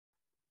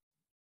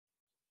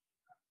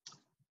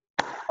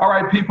All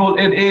right, people,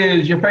 it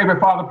is your favorite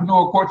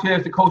fatherpreneur,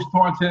 Cortez, the Coach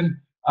Thornton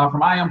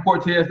from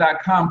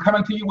IamCortez.com,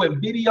 coming to you with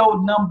video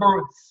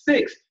number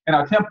 6 in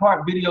our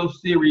 10-part video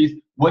series,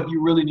 What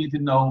You Really Need to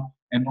Know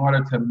in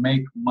Order to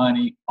Make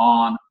Money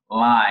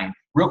Online.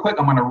 Real quick,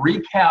 I'm going to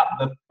recap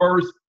the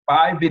first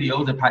 5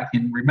 videos, if I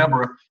can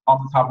remember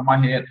off the top of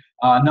my head.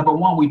 Number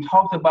 1, we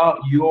talked about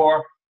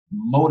your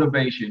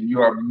motivation,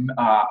 your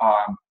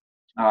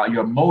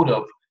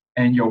motive,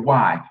 and your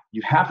why.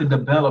 You have to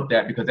develop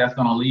that because that's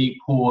going to lead,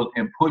 pull,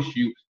 and push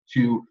you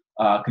to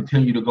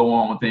continue to go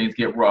on when things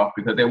get rough,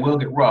 because they will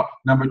get rough.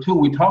 Number 2,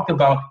 we talked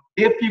about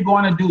if you're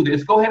going to do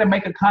this, go ahead and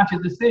make a conscious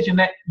decision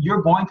that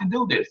you're going to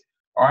do this.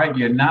 All right,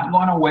 you're not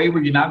going to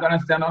waver. You're not going to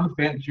stand on the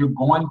fence. You're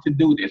going to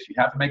do this. You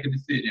have to make a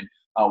decision.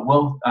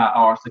 Wealth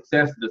or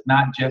success does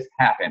not just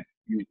happen.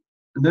 You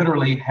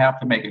literally have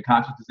to make a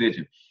conscious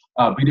decision.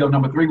 Video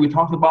number 3, we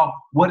talked about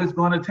what it's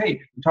going to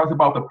take. We talked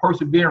about the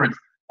perseverance,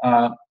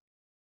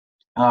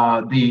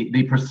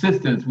 the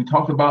persistence. We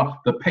talked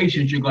about the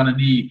patience you're going to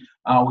need.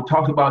 We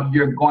talked about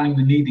you're going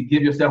to need to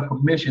give yourself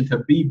permission to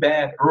be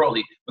bad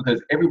early,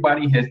 because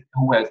everybody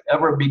who has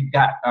ever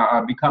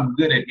become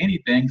good at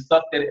anything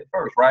sucked at it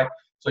first, right?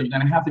 So you're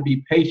going to have to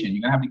be patient.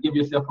 You're going to have to give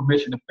yourself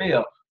permission to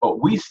fail.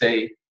 But we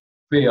say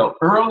fail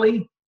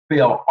early,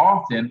 fail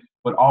often,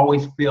 but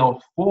always fail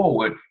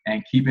forward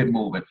and keep it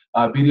moving.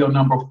 Video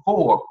number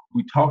 4,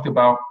 we talked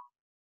about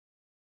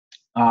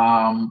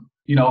some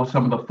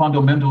of the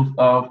fundamentals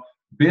of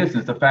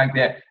business. The fact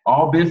that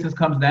all business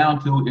comes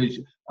down to is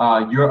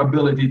your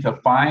ability to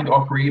find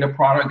or create a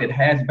product that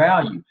has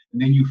value,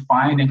 and then you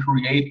find and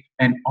create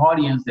an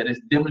audience that is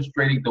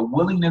demonstrating the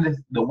willingness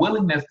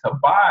to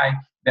buy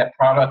that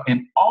product,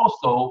 and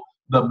also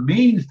the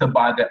means to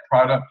buy that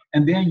product,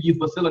 and then you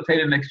facilitate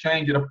an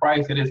exchange at a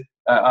price that is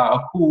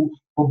cool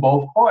for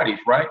both parties,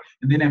 right?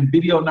 And then in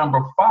video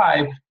number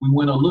 5, we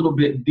went a little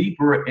bit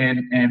deeper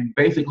and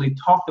basically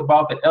talked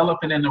about the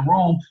elephant in the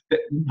room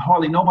that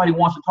hardly nobody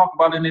wants to talk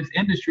about in this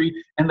industry,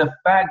 and the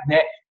fact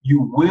that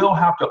you will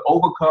have to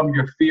overcome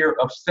your fear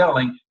of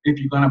selling if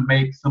you're going to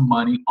make some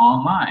money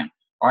online.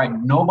 All right,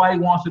 nobody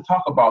wants to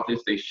talk about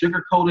this. They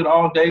sugarcoat it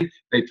all day.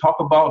 They talk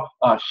about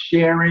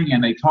sharing,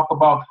 and they talk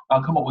about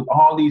come up with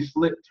all these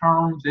slick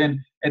terms. And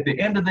at the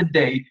end of the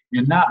day,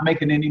 you're not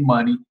making any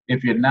money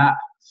if you're not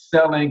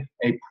selling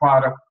a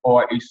product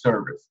or a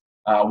service.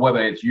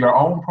 Whether it's your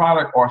own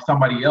product or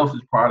somebody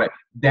else's product,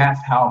 that's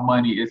how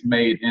money is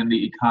made in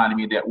the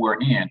economy that we're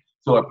in.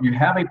 So if you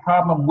have a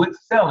problem with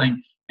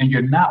selling and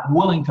you're not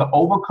willing to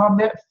overcome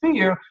that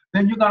fear,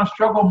 then you're going to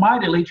struggle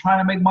mightily trying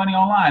to make money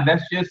online.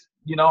 That's just,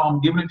 I'm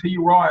giving it to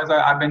you raw, as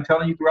I've been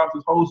telling you throughout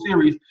this whole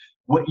series,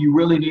 what you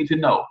really need to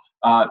know.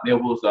 There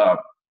was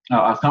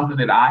something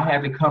that I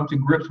had to come to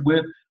grips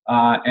with.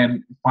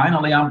 And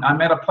finally, I'm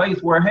at a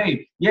place where,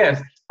 hey,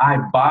 yes, I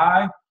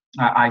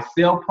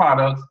sell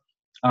products,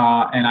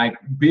 and I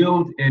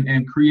build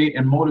and create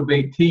and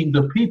motivate teams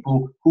of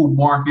people who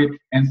market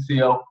and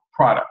sell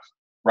products,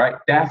 right?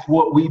 That's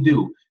what we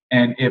do.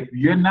 And if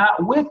you're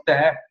not with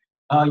that,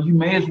 you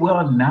may as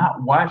well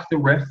not watch the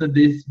rest of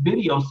this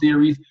video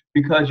series,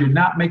 because you're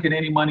not making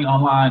any money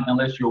online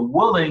unless you're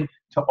willing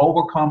to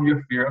overcome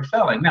your fear of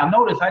selling. Now,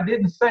 notice I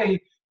didn't say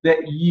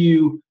that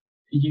you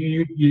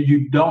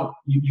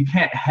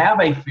can't have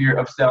a fear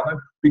of selling,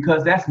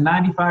 because that's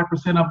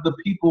 95% of the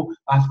people,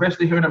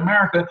 especially here in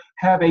America,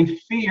 have a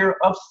fear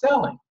of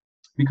selling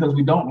because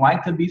we don't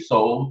like to be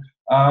sold.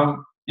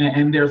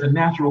 And there's a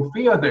natural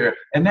fear there,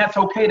 and that's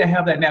okay to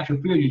have that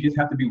natural fear. You just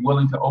have to be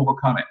willing to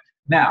overcome it.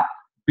 Now,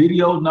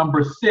 video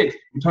number 6,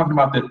 we're talking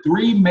about the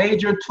 3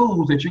 major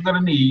tools that you're going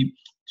to need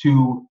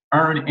to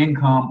earn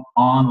income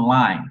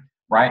online,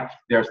 right?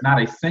 There's not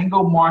a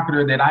single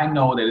marketer that I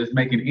know that is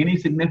making any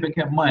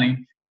significant money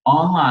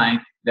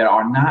online that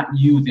are not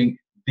using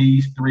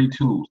these 3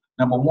 tools.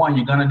 Number 1,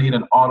 you're going to need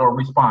an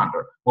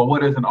autoresponder. Well,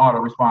 what is an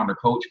autoresponder,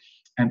 Coach?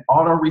 An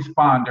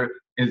autoresponder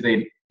is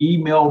an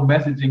email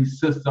messaging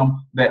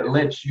system that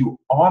lets you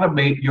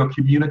automate your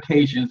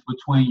communications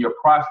between your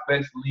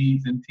prospects,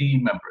 leads, and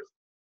team members.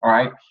 All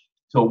right.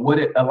 So what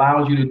it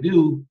allows you to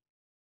do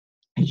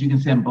is you can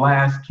send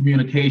blast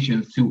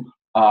communications to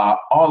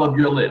all of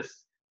your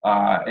lists.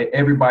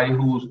 Everybody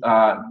who's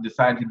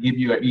decided to give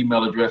you an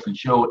email address and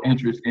show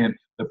interest in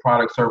the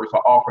product, service,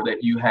 or offer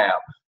that you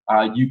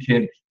have. You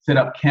can set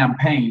up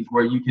campaigns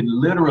where you can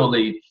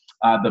literally,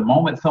 the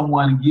moment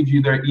someone gives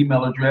you their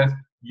email address,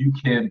 you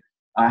can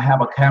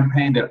have a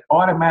campaign that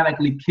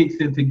automatically kicks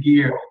into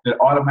gear, that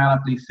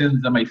automatically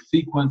sends them a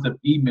sequence of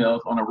emails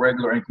on a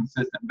regular and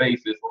consistent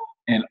basis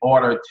in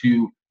order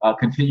to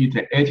continue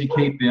to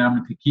educate them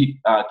and to keep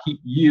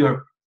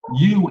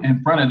you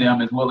in front of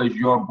them, as well as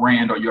your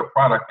brand or your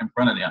product in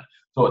front of them.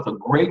 So it's a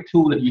great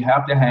tool that you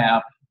have to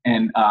have,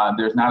 and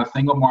there's not a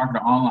single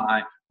marketer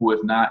online who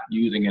is not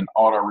using an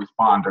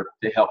autoresponder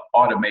to help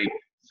automate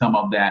some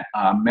of that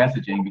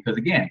messaging, because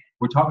again,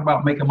 we're talking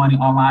about making money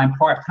online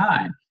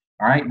part-time.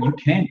 All right, you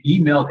can't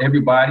email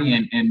everybody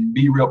and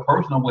be real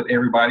personal with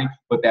everybody,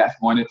 but that's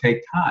going to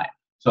take time.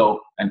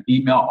 So an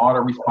email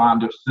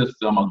autoresponder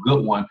system, a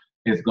good one,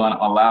 is going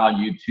to allow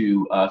you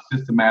to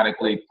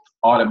systematically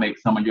automate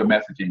some of your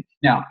messaging.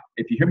 Now,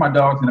 if you hear my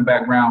dogs in the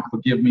background,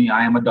 forgive me.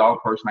 I am a dog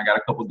person. I got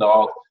a couple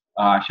dogs.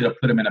 I should have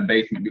put them in a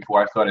basement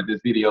before I started this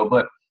video,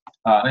 but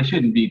they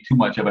shouldn't be too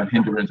much of a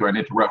hindrance or an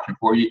interruption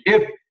for you.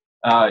 If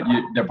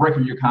they're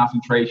breaking your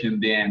concentration,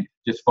 then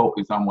just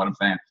focus on what I'm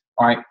saying.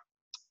 All right.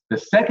 The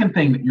second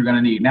thing that you're going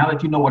to need, now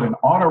that you know what an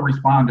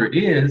autoresponder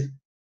is,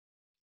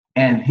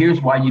 and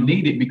here's why you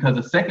need it, because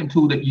the second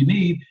tool that you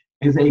need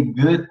is a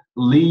good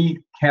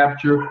lead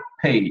capture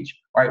page.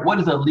 All right, what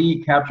is a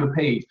lead capture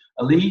page?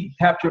 A lead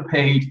capture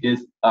page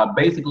is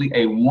basically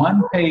a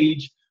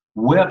one-page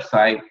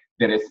website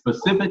that is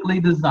specifically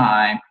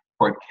designed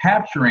for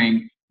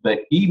capturing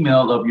the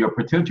email of your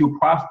potential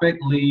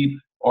prospect, lead,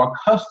 or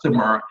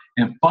customer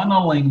and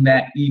funneling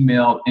that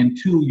email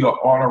into your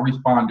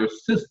autoresponder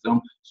system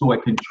so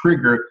it can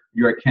trigger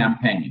your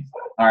campaigns.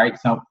 All right,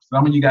 so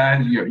some of you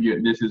guys,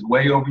 this is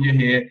way over your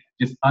head.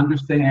 Just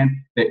understand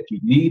that if you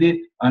need it,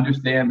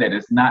 understand that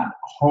it's not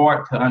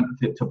hard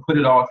to put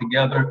it all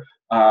together.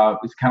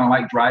 It's kind of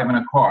like driving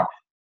a car.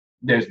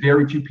 There's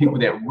very few people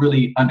that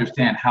really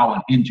understand how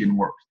an engine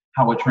works,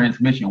 how a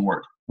transmission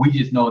works. We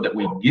just know that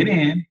we get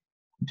in,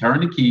 turn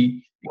the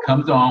key, it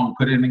comes on,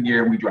 put it in the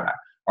gear, and we drive.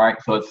 All right,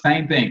 so it's the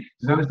same thing.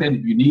 Just understand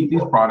that you need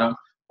these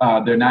products.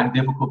 They're not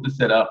difficult to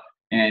set up,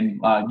 and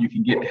you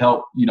can get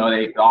help. You know,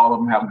 all of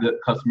them have good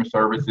customer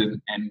services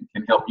and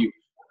can help you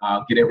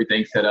get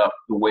everything set up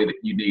the way that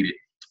you need it.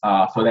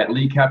 So that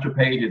lead capture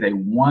page is a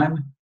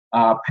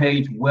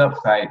one-page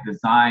website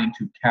designed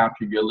to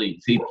capture your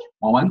lead. See,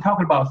 when I'm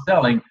talking about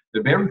selling,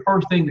 the very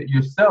first thing that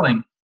you're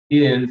selling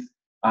is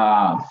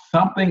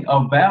something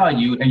of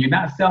value, and you're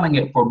not selling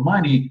it for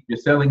money. You're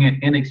selling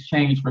it in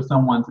exchange for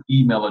someone's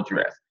email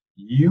address.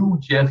 You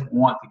just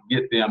want to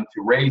get them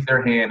to raise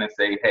their hand and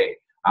say, hey,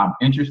 I'm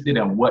interested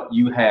in what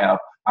you have.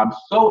 I'm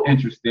so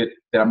interested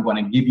that I'm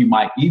going to give you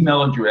my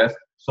email address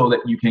so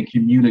that you can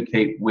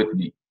communicate with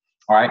me.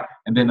 All right.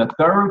 And then the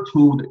third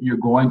tool that you're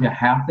going to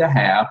have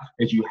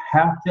is you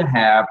have to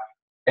have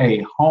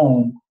a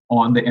home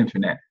on the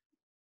internet.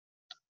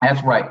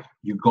 That's right.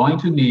 You're going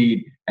to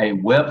need a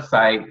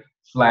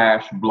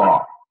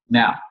website/blog.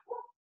 Now,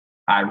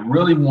 I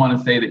really want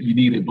to say that you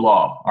need a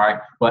blog, all right?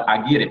 But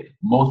I get it.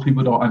 Most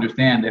people don't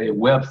understand that a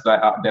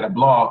website, that a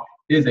blog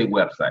is a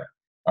website,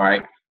 all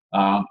right?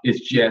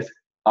 It just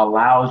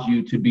allows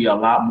you to be a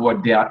lot more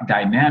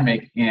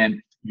dynamic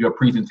in your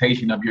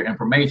presentation of your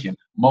information.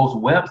 Most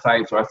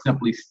websites are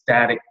simply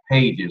static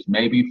pages,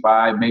 maybe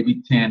 5,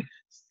 maybe 10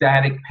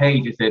 static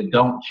pages that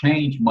don't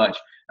change much.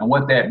 And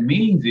what that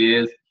means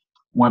is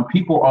when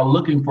people are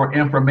looking for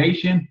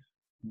information,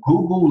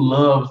 Google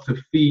loves to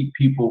feed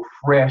people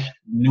fresh,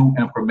 new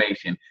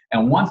information.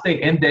 And once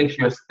they index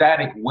your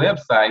static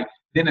website,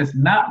 then it's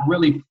not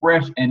really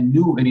fresh and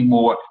new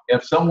anymore.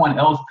 If someone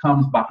else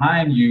comes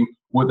behind you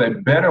with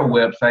a better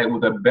website,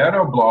 with a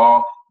better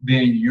blog,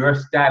 then your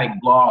static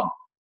blog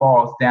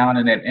falls down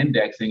in that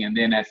indexing. And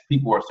then as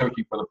people are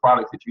searching for the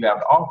products that you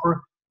have to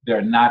offer,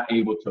 they're not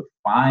able to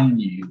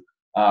find you.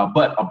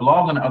 But a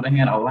blog, on the other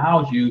hand,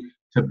 allows you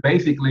to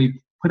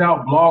basically put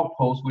out blog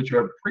posts, which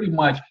are pretty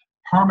much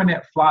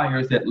permanent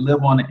flyers that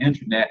live on the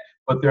internet,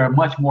 but they're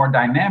much more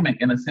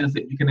dynamic in a sense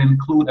that you can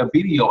include a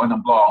video in a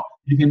blog.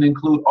 You can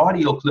include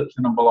audio clips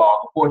in a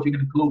blog. Of course, you can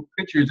include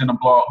pictures in a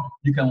blog.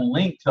 You can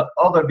link to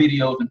other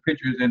videos and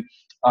pictures and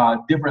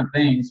different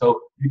things.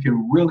 So you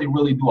can really,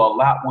 really do a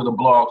lot with a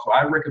blog. So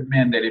I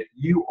recommend that if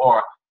you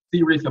are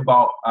serious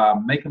about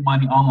making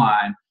money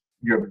online,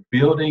 you're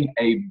building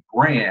a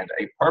brand,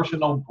 a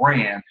personal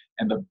brand,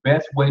 and the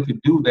best way to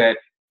do that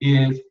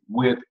is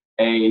with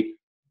a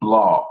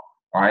blog.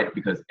 All right,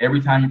 because every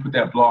time you put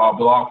that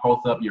blog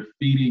post up, you're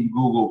feeding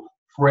Google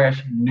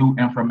fresh, new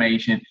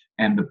information.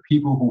 And the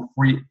people who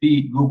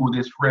feed Google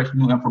this fresh,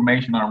 new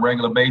information on a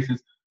regular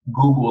basis,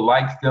 Google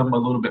likes them a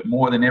little bit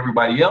more than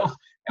everybody else.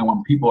 And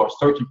when people are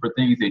searching for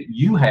things that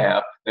you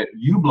have, that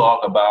you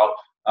blog about,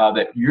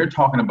 that you're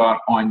talking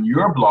about on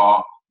your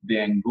blog,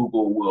 then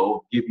Google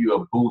will give you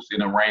a boost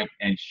in a rank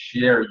and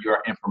share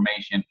your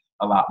information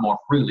a lot more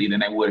freely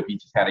than they would if you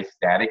just had a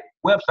static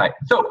website.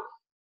 So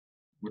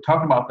we're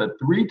talking about the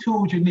 3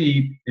 tools you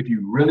need if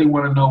you really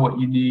want to know what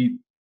you need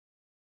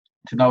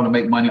to know to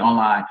make money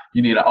online.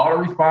 You need an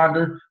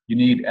autoresponder, you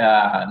need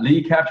a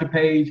lead capture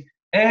page,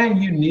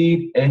 and you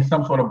need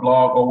some sort of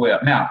blog or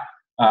web. Now,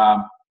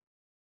 a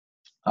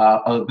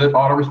good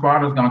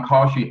autoresponder is going to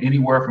cost you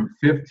anywhere from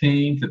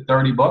 15 to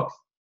 30 bucks.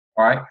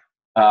 All right.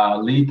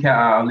 Lead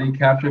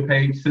capture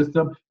page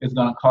system is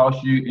going to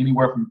cost you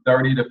anywhere from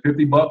 30 to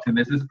 50 bucks, and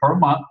this is per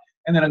month.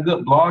 And then a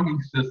good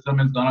blogging system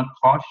is going to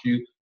cost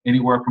you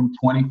anywhere from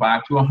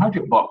 25 to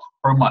 100 bucks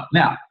per month.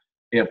 Now,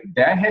 if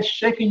that has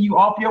shaken you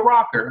off your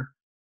rocker,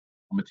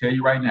 I'm gonna tell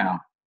you right now,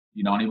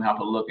 you don't even have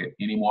to look at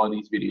any more of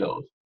these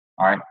videos,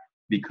 all right?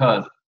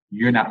 Because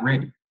you're not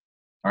ready,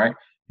 all right?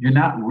 You're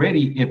not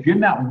ready if you're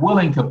not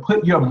willing to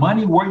put your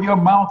money where your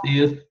mouth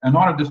is in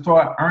order to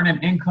start earning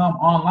income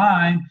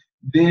online.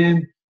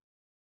 Then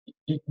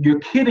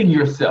you're kidding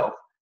yourself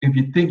if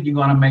you think you're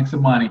gonna make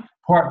some money,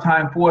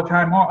 part-time,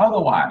 full-time, or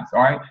otherwise,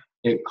 all right?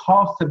 It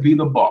costs to be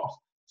the boss.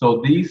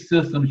 So these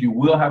systems, you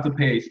will have to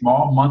pay a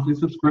small monthly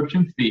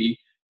subscription fee.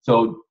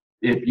 So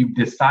if you've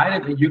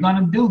decided that you're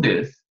going to do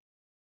this,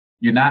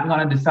 you're not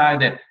going to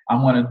decide that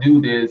I'm going to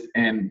do this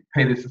and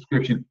pay the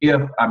subscription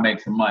if I make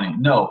some money.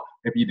 No,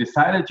 if you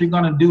decide that you're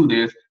going to do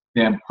this,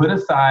 then put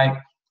aside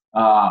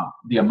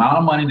the amount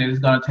of money that it's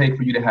going to take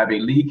for you to have a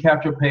lead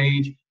capture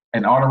page,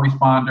 an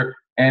autoresponder,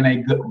 and a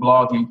good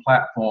blogging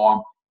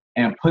platform,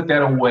 and put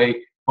that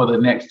away for the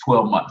next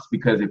 12 months.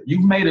 Because if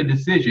you've made a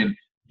decision,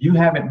 you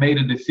haven't made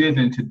a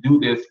decision to do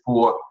this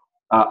for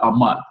a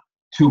month,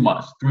 2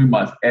 months, 3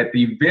 months. At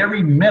the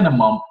very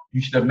minimum,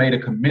 you should have made a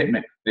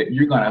commitment that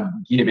you're going to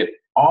give it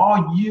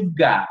all you've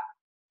got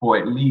for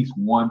at least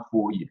 1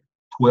 full year,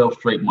 12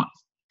 straight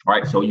months. All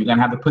right, so you're going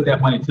to have to put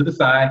that money to the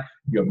side,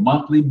 your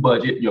monthly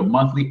budget, your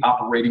monthly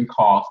operating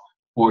costs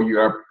for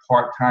your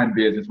part-time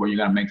business where you're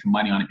going to make some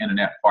money on the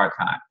internet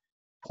part-time.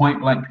 Point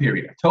blank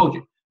period. I told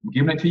you, I'm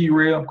giving it to you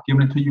real,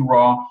 giving it to you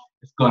raw.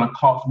 It's going to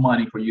cost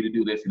money for you to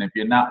do this. And if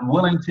you're not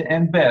willing to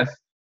invest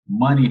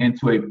money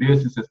into a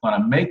business that's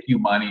going to make you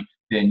money,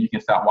 then you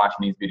can stop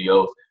watching these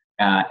videos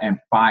and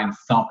find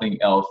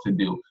something else to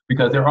do.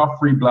 Because there are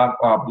free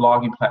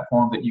blogging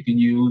platforms that you can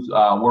use,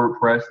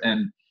 WordPress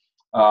and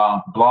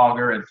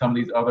Blogger and some of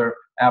these other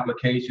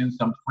applications,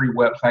 some free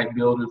website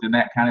builders and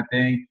that kind of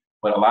thing.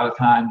 But a lot of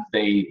times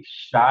they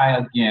shy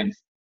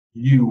against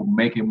you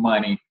making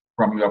money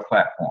from your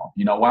platform.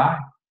 You know why?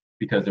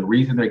 Because the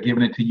reason they're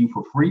giving it to you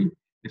for free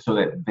is so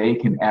that they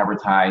can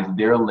advertise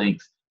their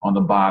links on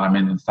the bottom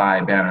and the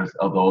side banners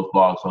of those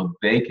blogs so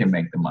they can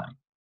make the money,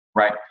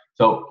 right?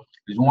 So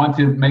just want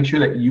to make sure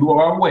that you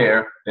are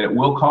aware that it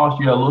will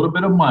cost you a little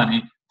bit of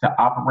money to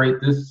operate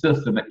this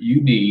system that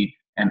you need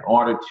in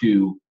order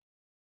to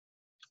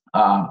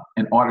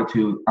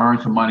earn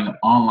some money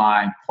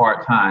online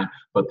part-time.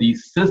 But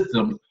these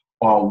systems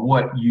are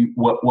what you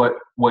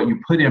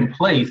put in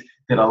place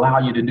that allow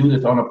you to do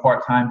this on a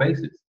part-time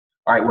basis.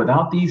 All right,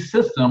 without these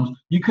systems,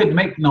 you couldn't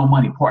make no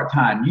money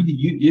part-time.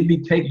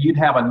 You'd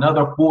have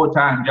another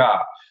full-time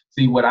job.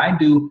 See, what I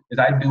do is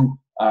I'm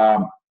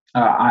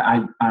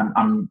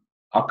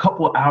a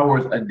couple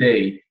hours a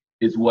day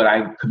is what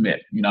I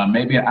commit. You know,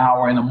 maybe an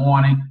hour in the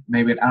morning,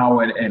 maybe an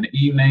hour in the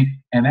evening,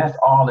 and that's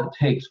all it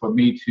takes for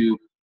me to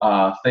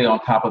stay on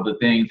top of the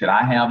things that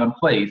I have in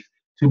place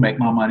to make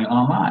my money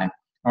online.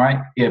 All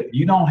right. If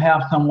you don't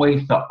have some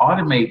ways to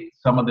automate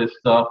some of this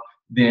stuff,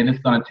 then it's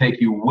going to take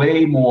you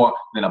way more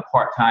than a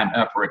part-time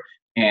effort.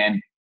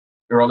 And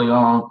early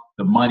on,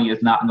 the money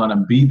is not going to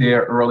be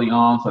there early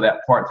on. So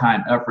that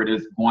part-time effort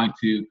is going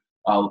to,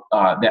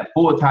 that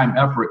full-time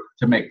effort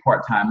to make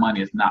part-time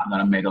money is not going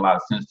to make a lot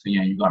of sense to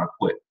you, and you're going to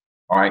quit.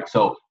 All right.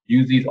 So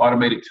use these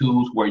automated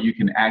tools where you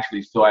can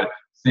actually start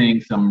seeing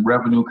some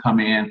revenue come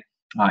in.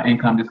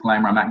 Income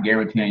disclaimer, I'm not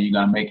guaranteeing you're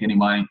going to make any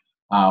money.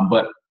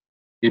 But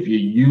if you're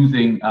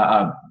using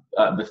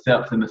the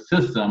steps in the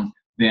system,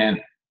 then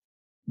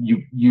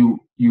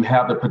you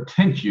have the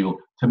potential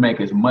to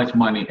make as much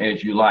money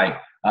as you like.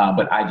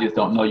 But I just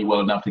don't know you well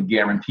enough to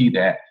guarantee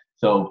that.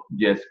 So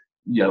just,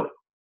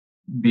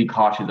 be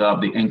cautious of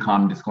the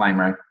income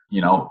disclaimer.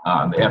 The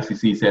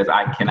FCC says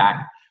I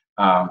cannot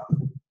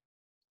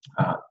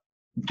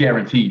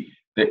guarantee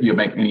that you'll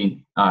make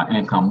any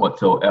income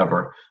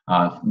whatsoever.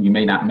 You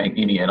may not make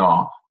any at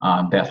all.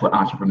 That's what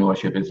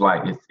entrepreneurship is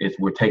like. It's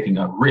we're taking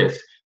a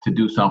risk to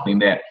do something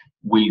that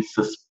we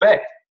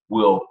suspect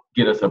will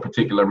get us a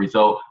particular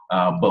result,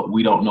 but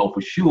we don't know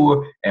for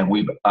sure. And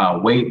we've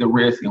weighed the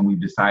risk and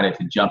we've decided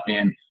to jump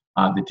in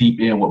the deep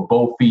end with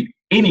both feet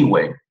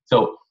anyway.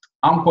 So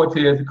I'm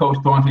Cortez, the Coach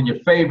Thornton, your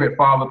favorite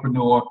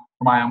fatherpreneur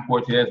from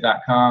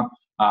IamCortez.com.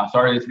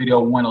 Sorry this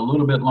video went a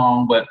little bit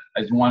long, but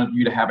I just wanted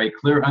you to have a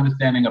clear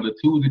understanding of the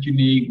tools that you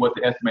need, what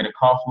the estimated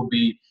cost will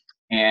be,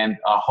 and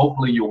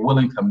hopefully you're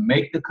willing to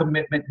make the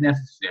commitment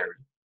necessary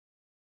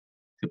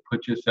to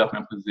put yourself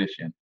in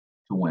position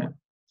to win.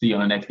 See you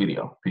on the next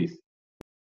video. Peace.